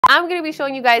I'm going to be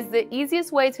showing you guys the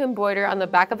easiest way to embroider on the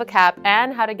back of a cap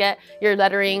and how to get your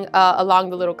lettering along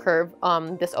the little curve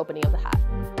this opening of the hat.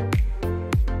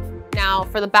 Now,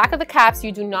 for the back of the caps,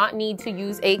 you do not need to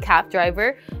use a cap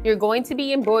driver. You're going to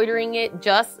be embroidering it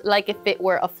just like if it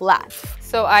were a flat.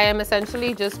 So I am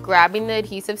essentially just grabbing the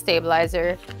adhesive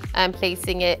stabilizer and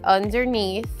placing it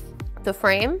underneath the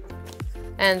frame,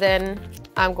 and then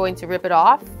I'm going to rip it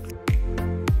off.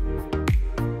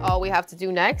 All we have to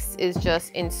do next is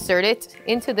just insert it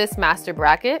into this master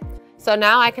bracket. So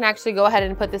now I can actually go ahead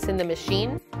and put this in the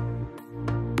machine.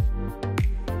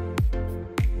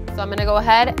 So I'm gonna go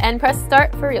ahead and press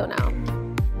start for real now.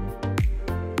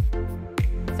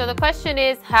 So the question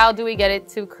is, how do we get it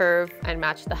to curve and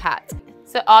match the hat?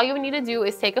 So all you need to do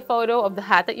is take a photo of the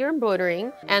hat that you're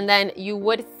embroidering, and then you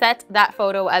would set that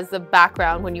photo as the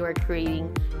background when you are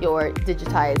creating your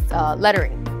digitized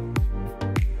lettering.